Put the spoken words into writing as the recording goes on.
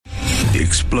The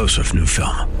explosive new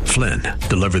film, Flynn,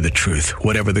 deliver the truth,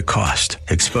 whatever the cost,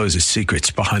 exposes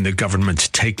secrets behind the government's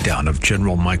takedown of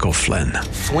General Michael Flynn.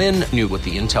 Flynn knew what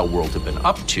the intel world had been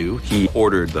up to. He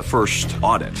ordered the first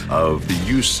audit of the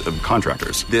use of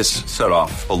contractors. This set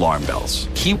off alarm bells.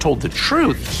 He told the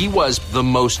truth. He was the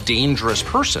most dangerous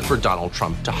person for Donald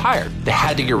Trump to hire. They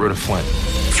had to get rid of Flynn.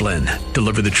 Flynn,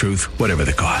 deliver the truth, whatever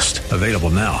the cost. Available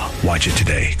now. Watch it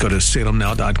today. Go to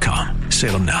salemnow.com.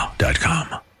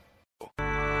 salemnow.com.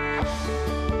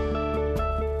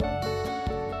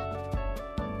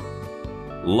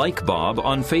 Like Bob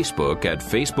on Facebook at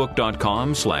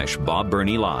facebook.com/Bob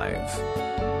Burney Live.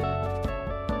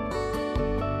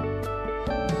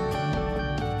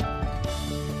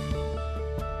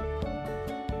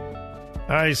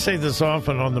 I say this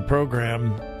often on the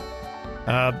program.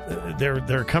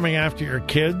 They're coming after your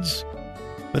kids,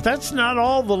 but that's not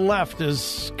all the left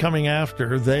is coming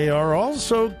after. They are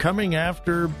also coming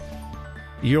after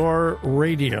your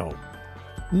radio.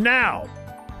 Now,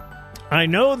 I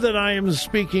know that I am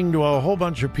speaking to a whole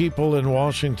bunch of people in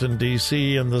Washington,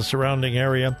 D.C. and the surrounding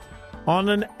area on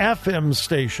an FM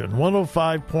station,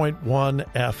 105.1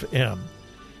 FM.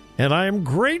 And I am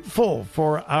grateful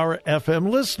for our FM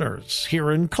listeners here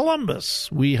in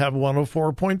Columbus. We have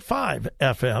 104.5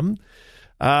 FM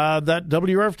that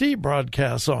WRFD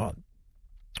broadcasts on.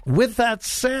 With that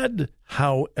said,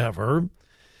 however,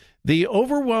 the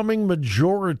overwhelming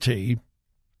majority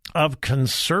of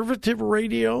conservative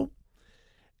radio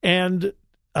and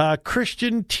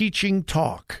Christian teaching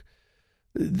talk,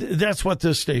 that's what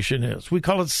this station is. We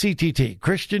call it CTT,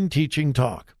 Christian Teaching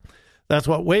Talk. That's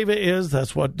what WAVA is.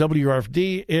 That's what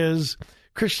WRFD is,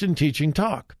 Christian Teaching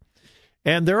Talk.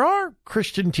 And there are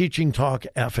Christian Teaching Talk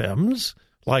FMs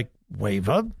like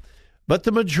WAVA, but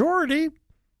the majority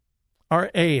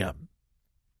are AM.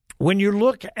 When you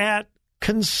look at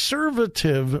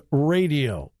conservative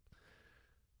radio,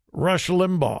 Rush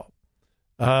Limbaugh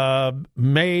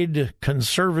made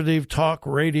conservative talk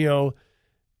radio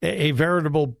a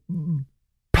veritable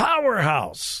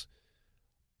powerhouse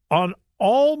on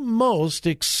almost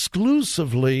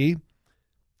exclusively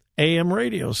AM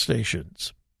radio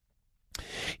stations.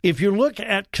 If you look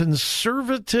at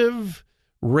conservative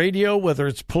radio, whether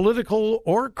it's political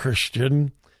or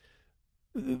Christian,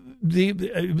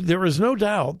 there is no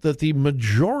doubt that the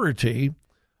majority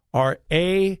are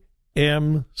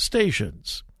AM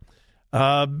stations.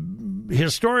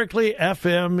 Historically,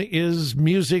 FM is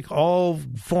music, all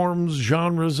forms,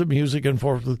 genres of music and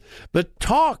forth. But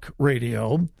talk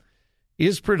radio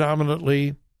is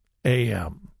predominantly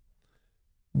AM.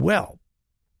 Well,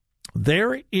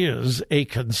 there is a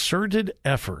concerted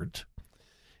effort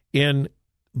in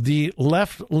the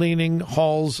left-leaning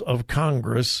halls of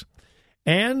Congress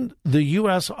and the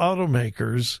U.S.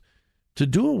 automakers to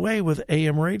do away with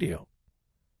AM radio.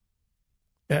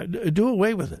 Do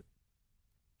away with it.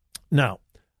 Now,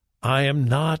 I am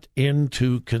not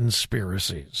into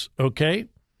conspiracies, okay?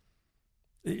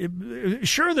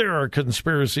 Sure, there are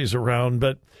conspiracies around,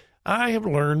 but I have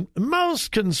learned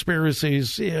most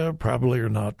conspiracies probably are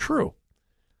not true.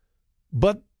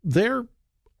 But there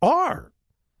are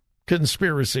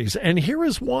conspiracies, and here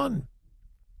is one.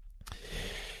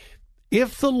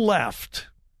 If the left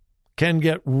can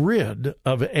get rid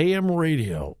of AM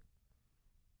radio,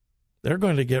 they're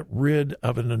going to get rid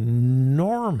of an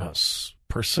enormous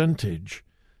percentage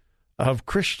of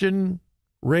Christian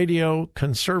radio,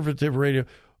 conservative radio.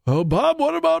 Oh, Bob,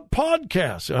 what about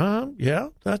podcasts? Yeah,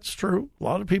 that's true. A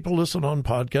lot of people listen on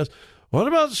podcasts. What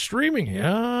about streaming?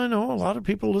 Yeah, I know a lot of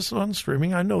people listen on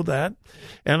streaming. I know that.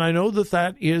 And I know that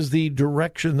that is the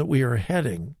direction that we are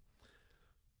heading.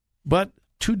 But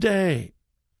today,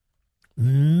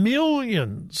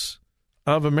 millions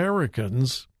of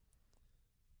Americans,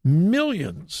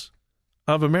 it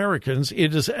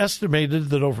is estimated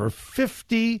that over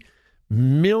 50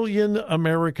 million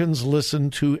Americans listen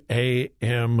to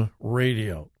AM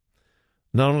radio.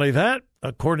 Not only that,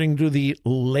 according to the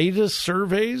latest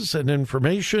surveys and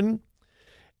information,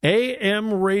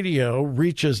 AM radio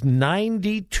reaches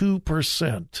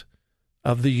 92%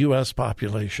 of the U.S.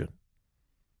 population.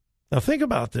 Now think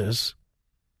about this.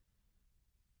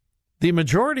 The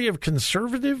majority of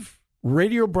conservative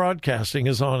radio broadcasting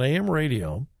is on AM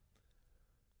radio.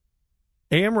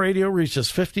 AM radio reaches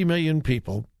 50 million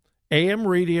people. AM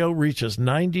radio reaches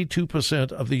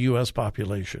 92% of the U.S.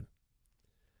 population.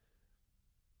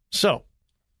 So,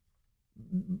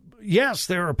 yes,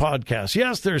 there are podcasts.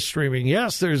 Yes, there's streaming.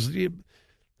 Yes, it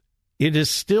is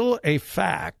still a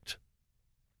fact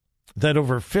that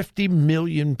over 50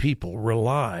 million people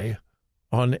rely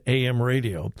on AM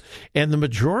radio. And the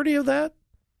majority of that,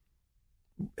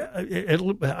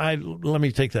 let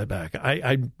me take that back.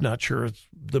 I'm not sure it's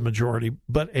the majority,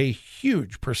 but a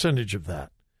huge percentage of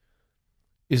that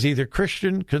is either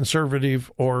Christian,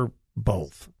 conservative, or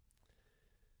both.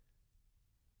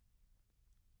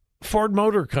 Ford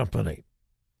Motor Company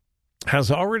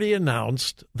has already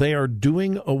announced they are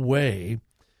doing away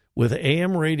with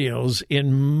AM radios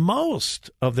in most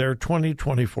of their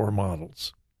 2024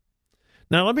 models.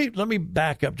 Now, let me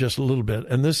back up just a little bit,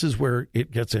 and this is where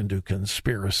it gets into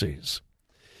conspiracies.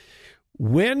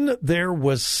 When there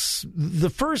was the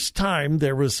first time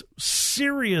there was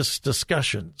serious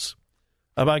discussions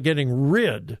about getting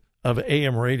rid of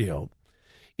AM radio,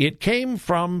 it came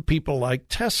from people like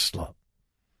Tesla,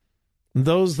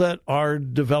 those that are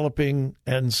developing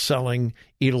and selling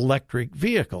electric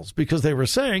vehicles, because they were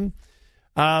saying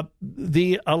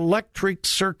the electric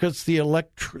circuits, the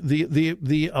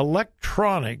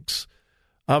electronics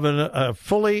of a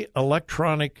fully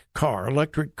electric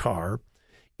car,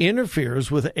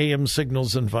 interferes with AM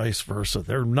signals and vice versa.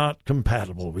 They're not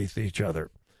compatible with each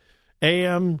other.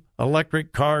 AM,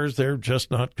 electric cars, they're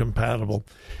just not compatible.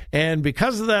 And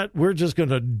because of that, we're just going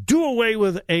to do away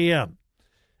with AM.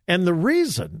 And the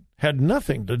reason had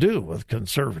nothing to do with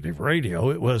conservative radio.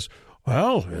 It was,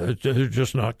 well, it's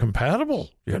just not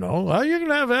compatible. You know, well, you can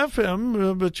have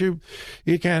FM, but you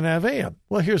can't have AM.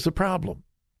 Well, here's the problem.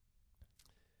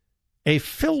 A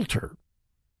filter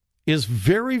is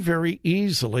very, very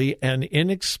easily and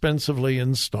inexpensively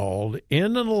installed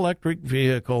in an electric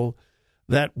vehicle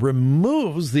that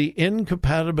removes the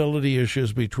incompatibility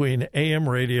issues between AM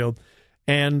radio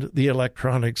and the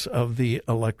electronics of the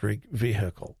electric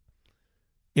vehicle.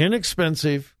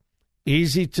 Inexpensive,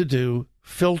 easy to do.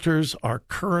 Filters are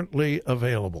currently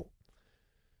available.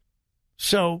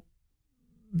 So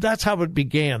that's how it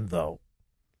began, though.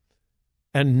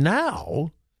 And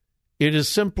now it is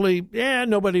simply,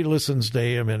 nobody listens to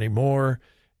AM anymore,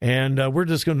 and we're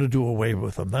just going to do away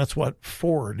with them. That's what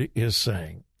Ford is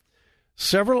saying.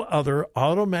 Several other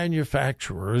auto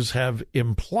manufacturers have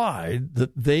implied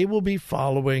that they will be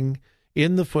following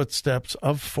in the footsteps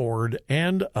of Ford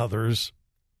and others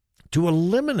to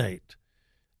eliminate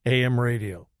AM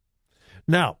radio.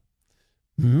 Now,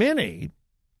 many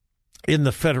in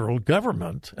the federal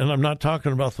government, and I'm not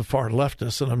talking about the far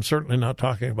leftists, and I'm certainly not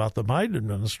talking about the Biden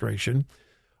administration,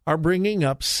 are bringing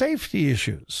up safety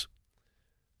issues.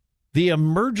 The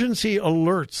emergency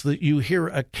alerts that you hear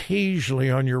occasionally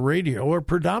on your radio are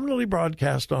predominantly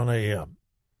broadcast on AM.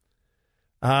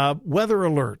 Weather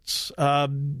alerts,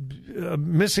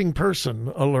 missing person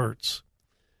alerts.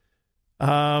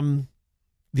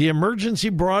 The emergency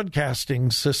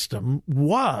broadcasting system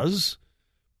was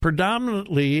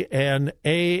predominantly an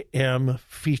AM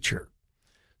feature.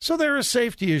 So there are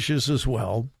safety issues as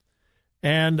well,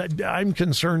 and I'm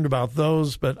concerned about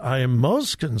those, but I am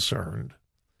most concerned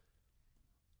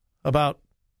about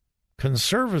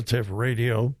conservative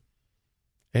radio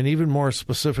and even more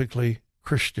specifically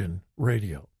Christian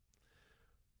radio.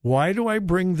 Why do I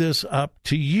bring this up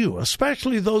to you,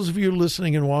 especially those of you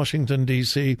listening in Washington,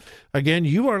 D.C.? Again,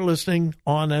 you are listening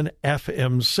on an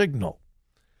FM signal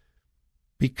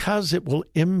because it will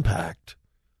impact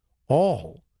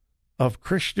all of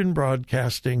Christian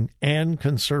broadcasting and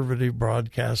conservative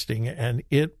broadcasting, and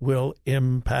it will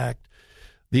impact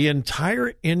the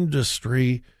entire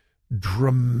industry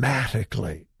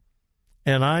dramatically.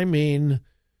 And I mean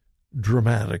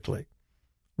dramatically.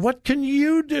 What can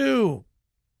you do?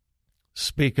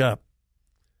 Speak up.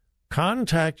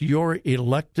 Contact your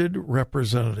elected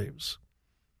representatives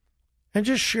and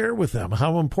just share with them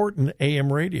how important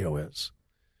AM radio is.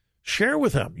 Share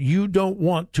with them you don't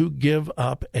want to give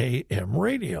up AM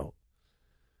radio.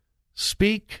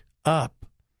 Speak up.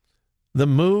 The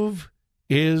move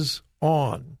is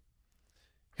on.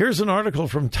 Here's an article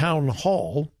from Town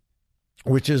Hall,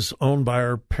 which is owned by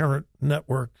our parent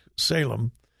network,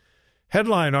 Salem.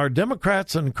 Headline, are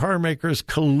Democrats and car makers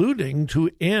colluding to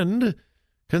end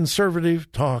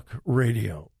conservative talk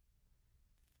radio?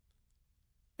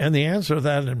 And the answer to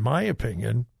that, in my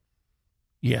opinion,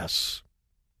 yes.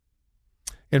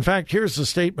 In fact, here's a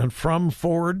statement from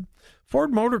Ford.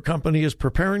 Ford Motor Company is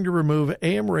preparing to remove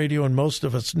AM radio in most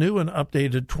of its new and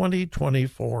updated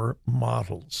 2024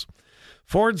 models.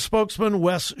 Ford spokesman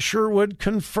Wes Sherwood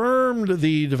confirmed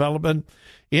the development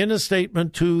in a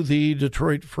statement to the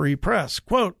Detroit Free Press.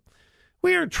 Quote,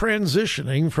 we are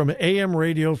transitioning from AM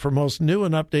radio for most new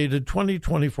and updated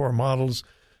 2024 models.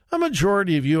 A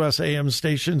majority of U.S. AM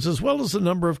stations, as well as a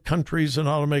number of countries and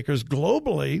automakers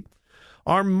globally,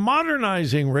 are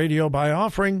modernizing radio by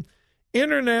offering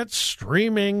internet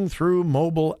streaming through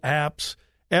mobile apps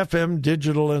FM,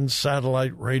 digital, and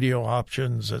satellite radio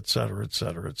options, et cetera, et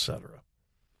cetera, et cetera.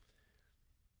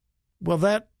 Well,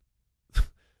 that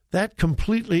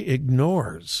completely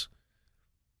ignores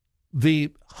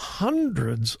the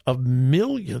hundreds of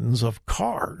millions of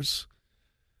cars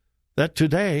that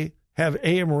today have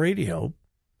AM radio,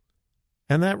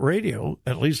 and that radio,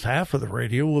 at least half of the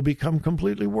radio, will become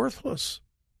completely worthless.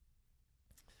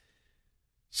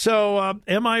 So,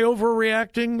 am I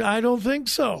overreacting? I don't think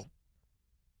so.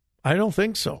 I don't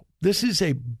think so. This is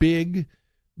a big,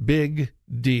 big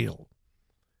deal.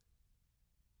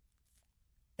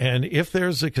 And if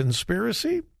there's a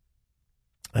conspiracy,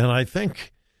 and I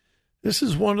think this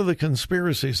is one of the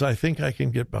conspiracies I think I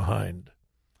can get behind.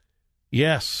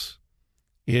 Yes,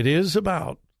 it is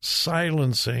about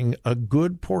silencing a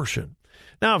good portion.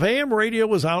 Now, if AM radio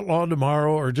was outlawed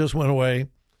tomorrow or just went away,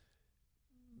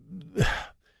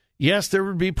 yes, there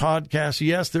would be podcasts.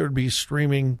 Yes, there would be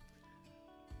streaming.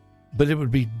 But it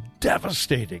would be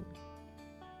devastating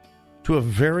to a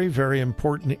very, very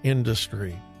important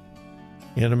industry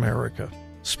in America.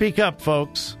 Speak up,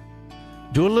 folks.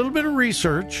 Do a little bit of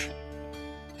research.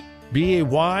 Be a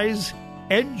wise,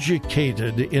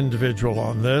 educated individual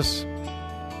on this.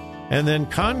 And then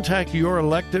contact your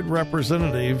elected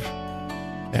representative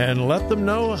and let them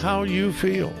know how you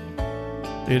feel.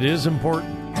 It is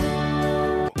important.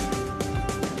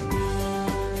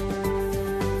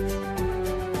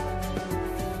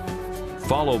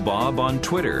 Follow Bob on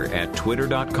Twitter at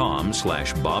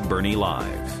twitter.com/Bob Burney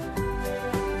Live.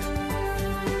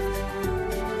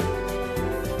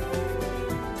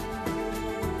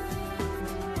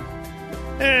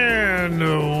 And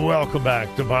welcome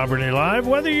back to Bob Burney Live.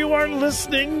 Whether you are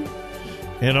listening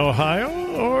in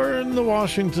Ohio or in the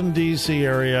Washington, D.C.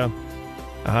 area,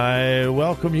 I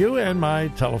welcome you, and my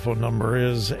telephone number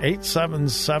is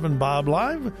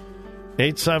 877-BOB-LIVE,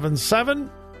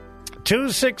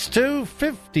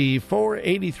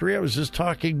 877-262-5483. I was just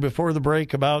talking before the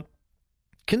break about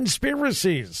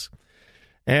conspiracies.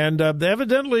 And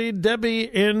evidently, Debbie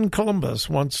in Columbus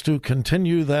wants to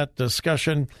continue that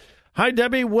discussion. Hi,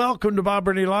 Debbie. Welcome to Bob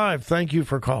Burney Live. Thank you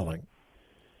for calling.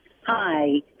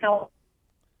 Hi.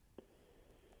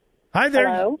 Hi there.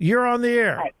 Hello? You're on the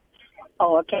air. Hi.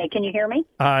 Oh, okay. Can you hear me?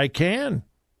 I can.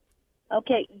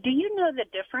 Okay. Do you know the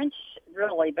difference,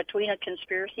 really, between a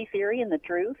conspiracy theory and the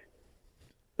truth?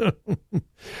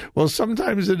 Well,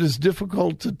 sometimes it is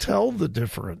difficult to tell the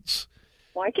difference.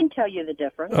 Well, I can tell you the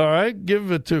difference. All right.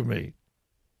 Give it to me.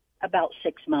 About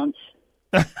 6 months.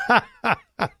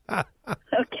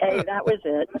 Okay, that was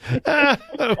it.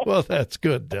 Well, that's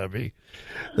good, Debbie.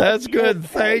 That's good.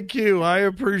 Thank you. I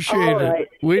appreciate right. it.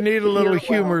 We need a little You're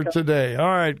humor welcome. today. All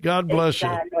right. God bless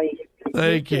you.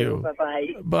 Thank you.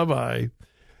 Bye-bye. Bye-bye.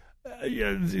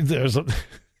 Yeah, there's a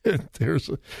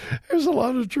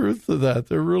lot of truth to that.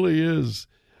 There really is.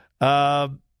 I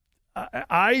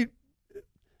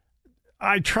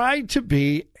try to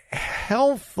be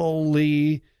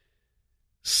healthily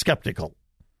skeptical.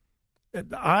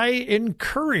 I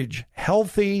encourage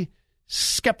healthy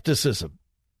skepticism.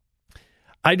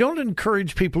 I don't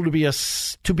encourage people to be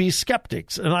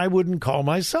skeptics, and I wouldn't call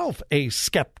myself a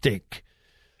skeptic.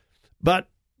 But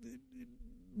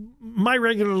my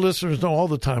regular listeners know all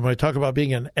the time I talk about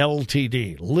being an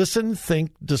LTD. Listen,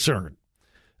 think, discern.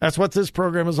 That's what this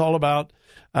program is all about.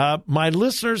 My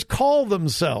listeners call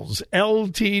themselves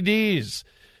LTDs.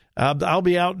 I'll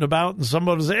be out and about and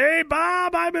somebody will say, "Hey,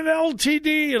 Bob, I'm an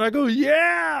LTD." And I go,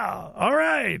 "Yeah, all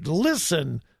right,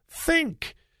 listen,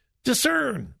 think,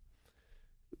 discern."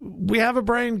 We have a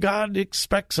brain. God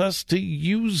expects us to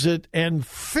use it, and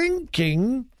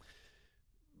thinking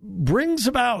brings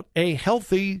about a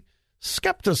healthy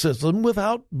skepticism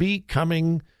without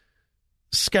becoming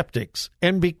skeptics.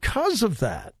 And because of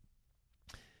that,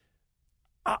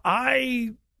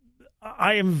 I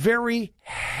am very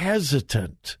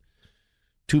hesitant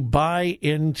to buy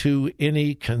into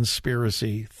any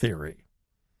conspiracy theory.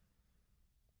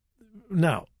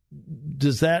 Now,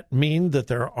 does that mean that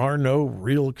there are no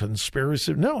real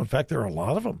conspiracies? No, in fact, there are a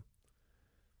lot of them.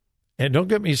 And don't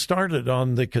get me started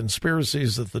on the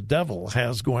conspiracies that the devil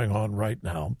has going on right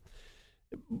now.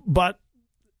 But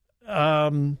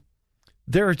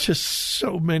there are just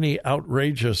so many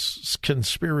outrageous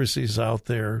conspiracies out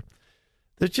there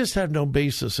that just have no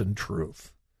basis in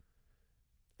truth.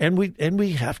 And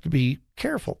we have to be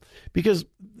careful, because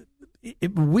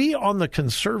we on the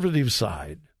conservative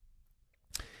side,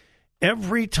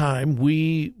 every time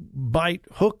we bite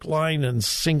hook, line, and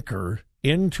sinker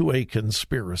into a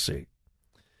conspiracy,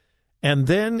 and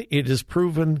then it is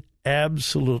proven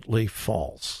absolutely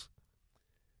false,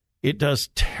 it does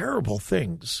terrible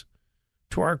things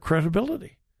to our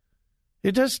credibility.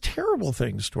 It does terrible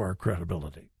things to our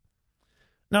credibility.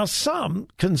 Now, some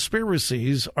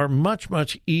conspiracies are much,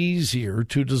 much easier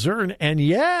to discern, and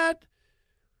yet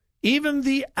even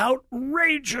the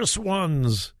outrageous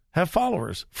ones have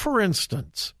followers. For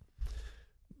instance,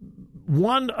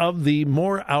 one of the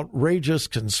more outrageous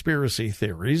conspiracy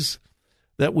theories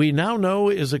that we now know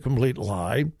is a complete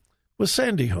lie was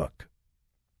Sandy Hook.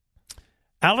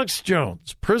 Alex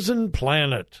Jones, Prison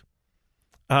Planet,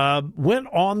 went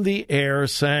on the air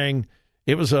saying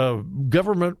it was a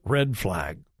government red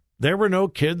flag. There were no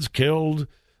kids killed.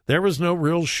 There was no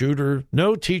real shooter.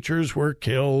 No teachers were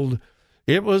killed.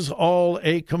 It was all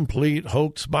a complete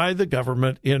hoax by the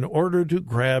government in order to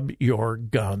grab your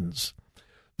guns.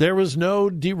 There was no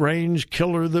deranged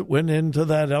killer that went into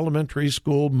that elementary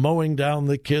school mowing down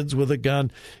the kids with a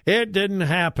gun. It didn't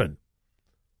happen.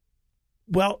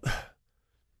 Well,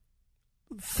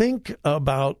 think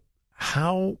about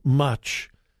how much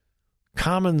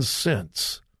common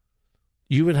sense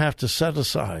you would have to set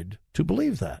aside to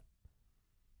believe that.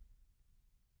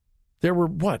 There were,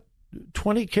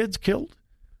 20 kids killed?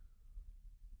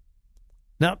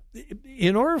 Now,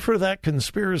 in order for that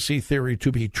conspiracy theory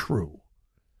to be true,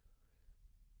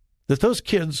 that those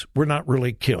kids were not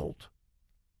really killed,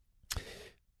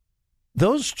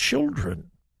 those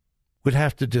children would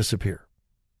have to disappear.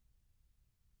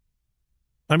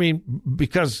 I mean,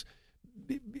 because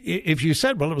if you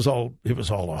said, well, it was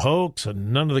all a hoax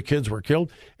and none of the kids were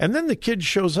killed, and then the kid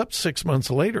shows up 6 months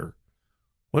later,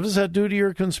 what does that do to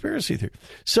your conspiracy theory?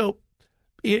 So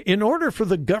in order for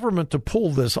the government to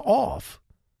pull this off,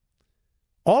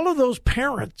 all of those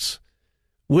parents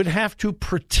would have to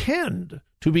pretend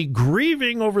to be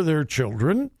grieving over their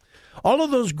children. All of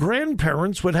those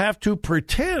grandparents would have to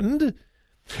pretend,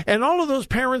 and all of those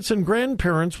parents and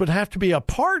grandparents would have to be a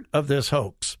part of this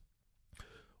hoax.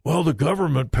 Well, the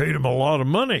government paid him a lot of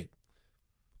money.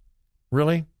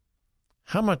 Really?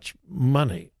 How much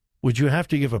money would you have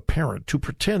to give a parent to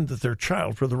pretend that their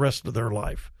child for the rest of their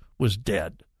life was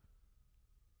dead?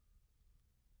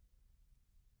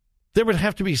 There would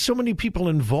have to be so many people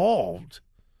involved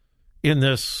in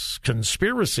this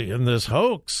conspiracy, in this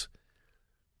hoax.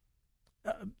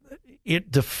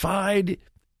 It defied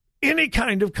any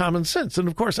kind of common sense. And,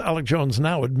 of course, Alex Jones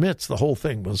now admits the whole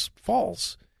thing was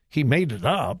false. He made it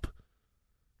up.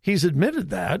 He's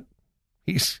admitted that.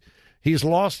 He's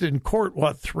lost in court,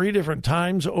 3 different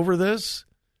times over this?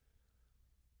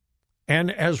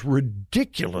 And as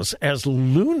ridiculous, as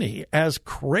loony, as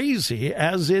crazy,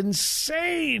 as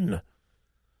insane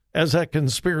as that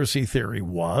conspiracy theory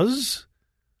was,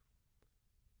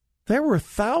 there were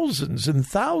thousands and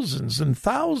thousands and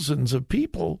thousands of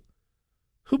people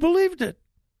who believed it.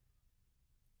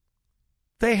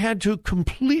 They had to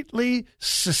completely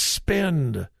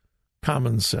suspend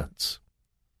common sense.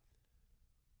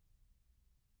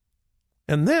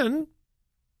 And then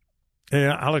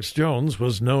Alex Jones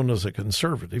was known as a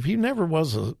conservative. He never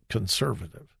was a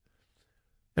conservative.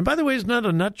 And by the way, he's not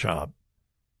a nut job.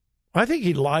 I think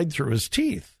he lied through his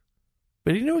teeth,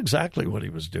 but he knew exactly what he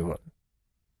was doing.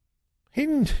 He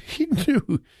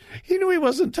knew he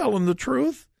wasn't telling the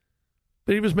truth,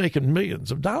 but he was making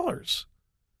millions of dollars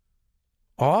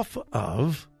off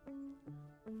of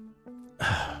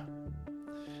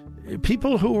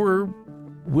people who were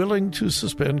willing to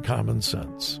suspend common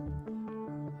sense.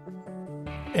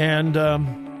 And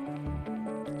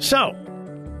so,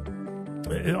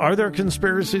 are there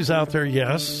conspiracies out there?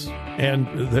 Yes.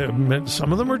 And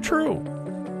some of them are true.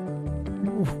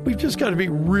 We've just got to be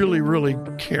really, really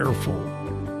careful.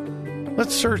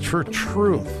 Let's search for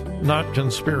truth, not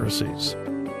conspiracies.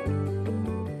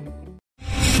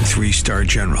 3-star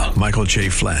General Michael J.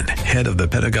 Flynn, head of the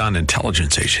Pentagon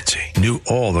Intelligence Agency, knew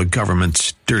all the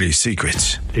government's dirty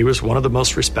secrets. He was one of the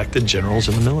most respected generals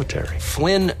in the military.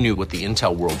 Flynn knew what the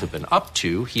intel world had been up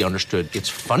to. He understood its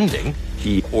funding.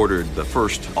 He ordered the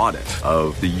first audit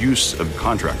of the use of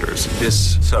contractors.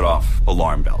 This set off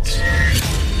alarm bells.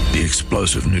 The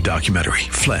explosive new documentary,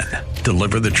 Flynn,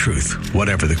 Deliver the Truth,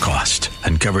 Whatever the Cost,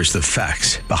 uncovers the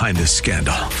facts behind this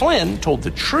scandal. Flynn told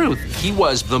the truth. He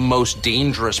was the most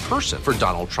dangerous person for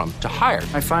Donald Trump to hire.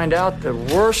 I find out the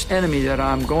worst enemy that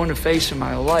I'm going to face in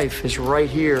my life is right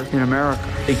here in America.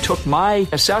 They took my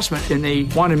assessment and they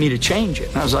wanted me to change it.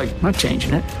 And I was like, I'm not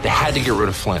changing it. They had to get rid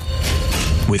of Flynn.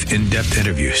 With in-depth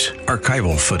interviews,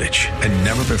 archival footage, and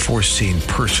never-before-seen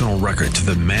personal records of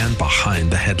the man behind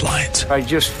the headlines. I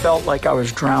just felt like I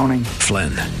was drowning.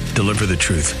 Flynn, Deliver the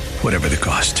Truth, Whatever the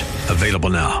Cost. Available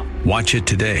now. Watch it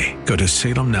today. Go to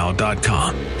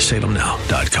salemnow.com.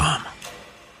 salemnow.com.